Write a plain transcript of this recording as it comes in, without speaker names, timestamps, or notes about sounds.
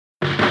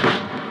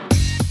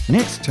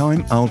Next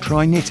time I'll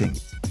try knitting,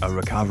 a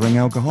recovering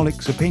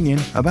alcoholic's opinion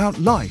about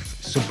life,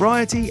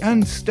 sobriety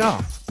and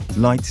stuff.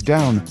 Lights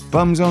down,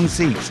 bums on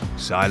seats,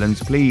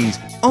 silence please,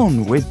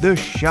 on with the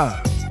show.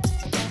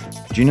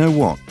 Do you know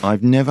what?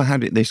 I've never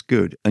had it this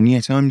good, and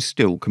yet I'm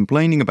still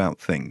complaining about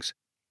things.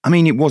 I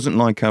mean, it wasn't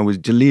like I was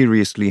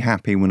deliriously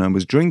happy when I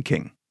was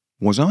drinking.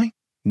 Was I?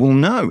 Well,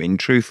 no, in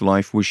truth,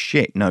 life was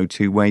shit, no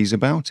two ways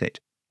about it.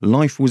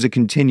 Life was a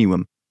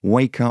continuum.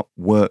 Wake up,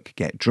 work,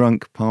 get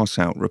drunk, pass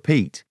out,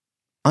 repeat.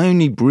 I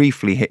only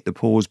briefly hit the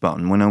pause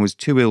button when I was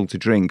too ill to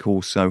drink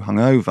or so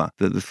hungover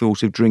that the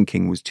thought of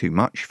drinking was too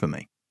much for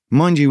me.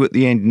 Mind you, at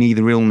the end,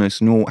 neither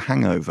illness nor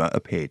hangover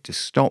appeared to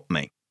stop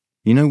me.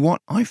 You know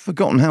what? I've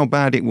forgotten how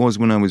bad it was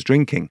when I was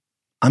drinking.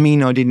 I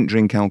mean, I didn't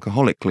drink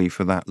alcoholically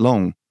for that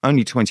long,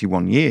 only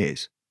 21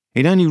 years.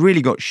 It only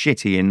really got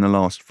shitty in the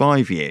last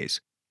 5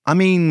 years. I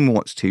mean,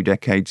 what's 2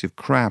 decades of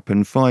crap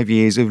and 5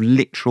 years of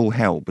literal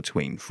hell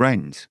between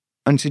friends?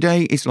 And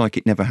today it's like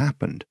it never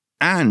happened.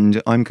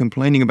 And I'm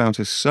complaining about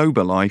a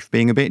sober life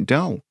being a bit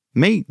dull.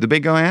 Me, the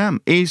big I am,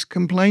 is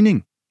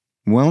complaining.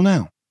 Well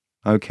now.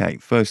 Okay,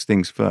 first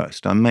things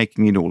first, I'm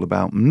making it all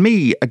about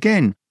me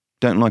again.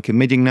 Don't like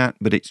admitting that,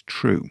 but it's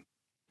true.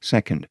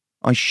 Second,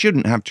 I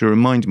shouldn't have to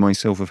remind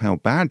myself of how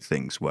bad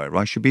things were.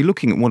 I should be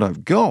looking at what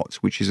I've got,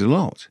 which is a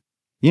lot.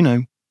 You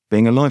know,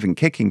 being alive and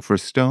kicking for a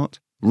start,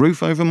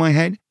 roof over my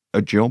head,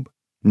 a job,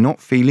 not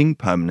feeling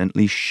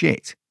permanently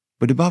shit.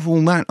 But above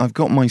all that, I've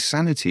got my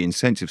sanity and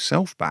sense of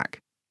self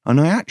back. And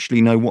I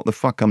actually know what the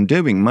fuck I'm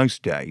doing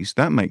most days.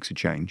 That makes a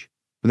change.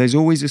 But there's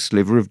always a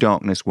sliver of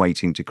darkness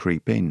waiting to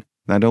creep in.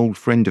 That old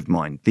friend of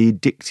mine, the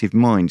addictive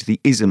mind, the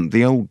ism,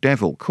 the old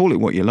devil, call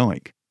it what you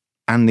like.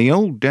 And the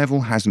old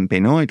devil hasn't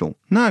been idle.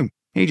 No,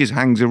 he just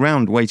hangs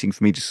around waiting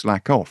for me to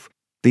slack off.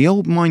 The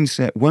old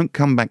mindset won't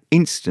come back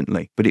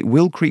instantly, but it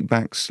will creep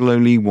back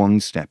slowly, one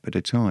step at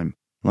a time,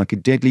 like a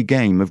deadly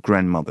game of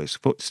grandmother's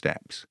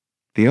footsteps.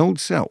 The old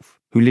self,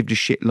 who lived a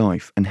shit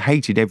life and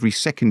hated every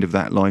second of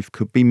that life,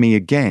 could be me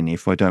again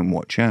if I don't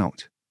watch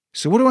out.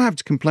 So what do I have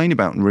to complain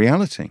about in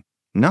reality?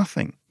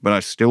 Nothing, but I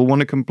still want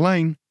to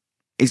complain.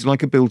 It's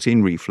like a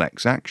built-in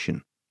reflex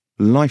action.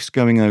 Life's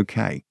going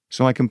okay,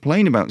 so I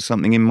complain about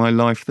something in my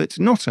life that's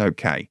not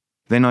okay.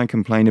 Then I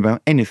complain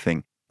about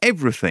anything,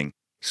 everything,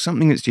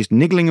 something that's just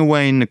niggling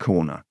away in the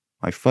corner.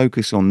 I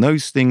focus on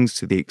those things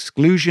to the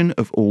exclusion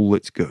of all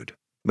that's good.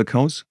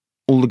 Because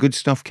all the good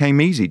stuff came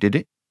easy, did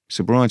it?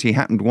 Sobriety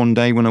happened one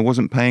day when I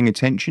wasn't paying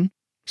attention.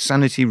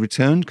 Sanity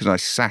returned because I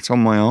sat on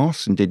my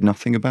arse and did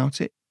nothing about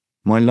it.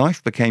 My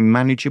life became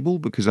manageable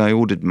because I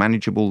ordered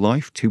Manageable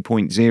Life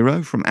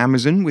 2.0 from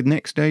Amazon with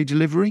next day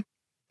delivery.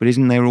 But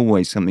isn't there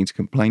always something to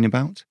complain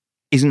about?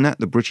 Isn't that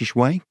the British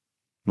way?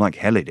 Like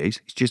hell it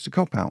is, it's just a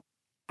cop-out.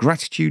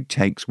 Gratitude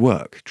takes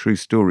work, true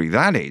story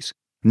that is.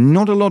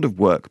 Not a lot of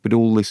work, but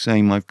all the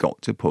same I've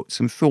got to put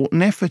some thought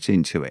and effort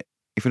into it.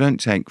 If I don't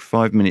take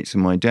 5 minutes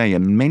of my day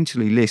and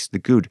mentally list the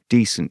good,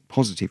 decent,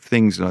 positive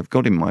things that I've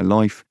got in my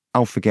life,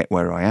 I'll forget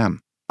where I am.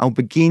 I'll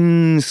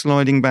begin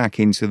sliding back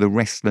into the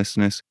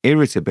restlessness,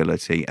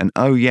 irritability, and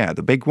oh yeah,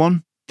 the big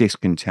one,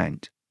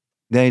 discontent.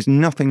 There's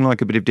nothing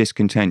like a bit of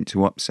discontent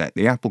to upset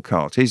the apple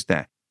cart, is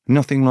there?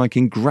 Nothing like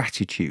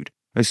ingratitude,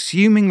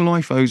 assuming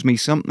life owes me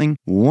something,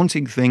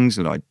 wanting things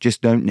that I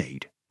just don't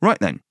need. Right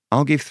then,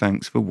 I'll give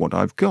thanks for what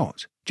I've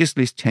got. Just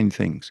list 10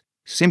 things.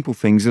 Simple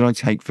things that I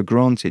take for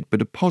granted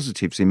but are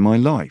positives in my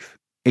life.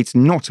 It's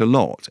not a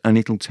lot and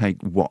it'll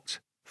take what?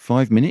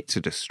 5 minutes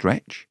at a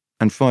stretch?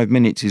 And 5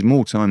 minutes is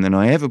more time than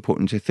I ever put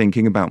into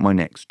thinking about my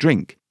next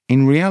drink.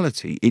 In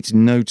reality, it's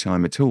no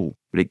time at all,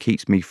 but it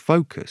keeps me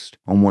focused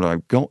on what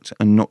I've got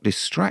and not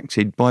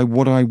distracted by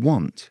what I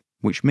want,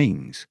 which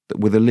means that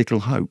with a little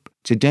hope,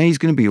 today's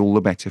going to be all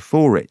the better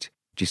for it.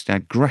 Just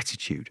add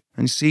gratitude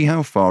and see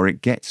how far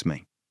it gets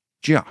me.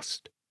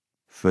 Just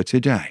for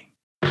today.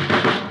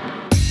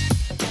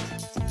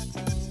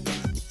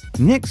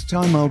 Next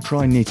time I'll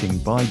try knitting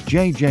by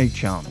JJ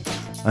Chance.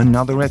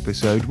 Another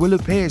episode will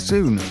appear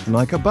soon,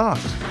 like a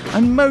bus,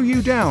 and mow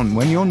you down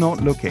when you're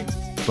not looking.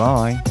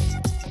 Bye.